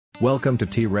Welcome to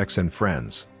T-Rex and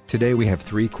Friends. Today we have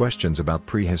 3 questions about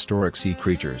prehistoric sea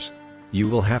creatures. You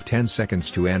will have 10 seconds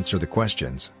to answer the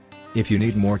questions. If you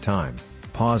need more time,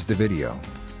 pause the video.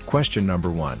 Question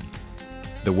number 1.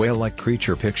 The whale-like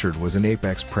creature pictured was an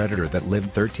apex predator that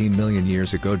lived 13 million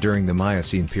years ago during the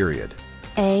Miocene period.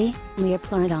 A.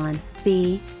 Liopleurodon,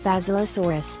 B.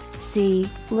 Basilosaurus, C.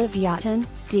 Leviathan,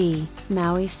 D.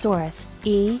 Mauisaurus,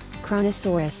 E.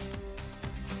 Kronosaurus.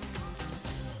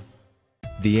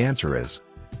 The answer is: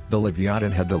 the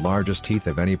Leviathan had the largest teeth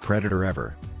of any predator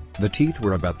ever. The teeth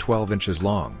were about 12 inches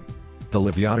long. The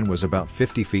Leviathan was about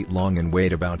 50 feet long and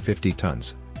weighed about 50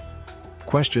 tons.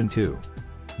 Question 2.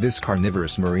 This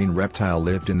carnivorous marine reptile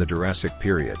lived in the Jurassic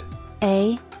period.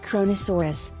 A.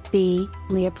 Kronosaurus, B.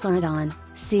 Liopleurodon,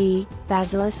 C.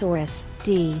 Basilosaurus,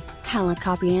 D.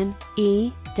 Halicopian,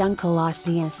 E.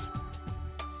 Dunkleosteus.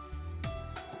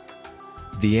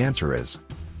 The answer is: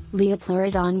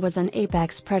 Liopleurodon was an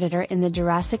apex predator in the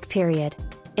Jurassic period.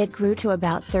 It grew to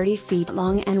about 30 feet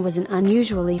long and was an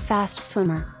unusually fast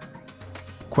swimmer.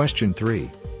 Question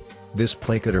 3. This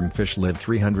placoderm fish lived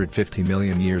 350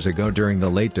 million years ago during the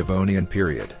late Devonian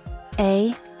period.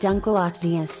 A.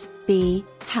 Dunkleosteus, B.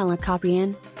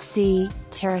 Halicopian, C.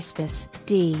 Pterospis,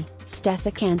 D.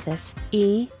 Stethocanthus,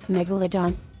 E.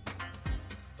 Megalodon.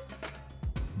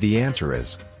 The answer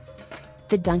is: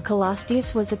 the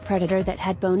Dunkleosteus was a predator that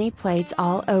had bony plates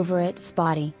all over its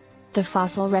body. The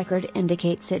fossil record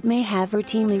indicates it may have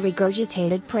routinely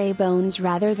regurgitated prey bones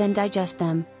rather than digest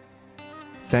them.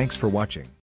 Thanks for watching.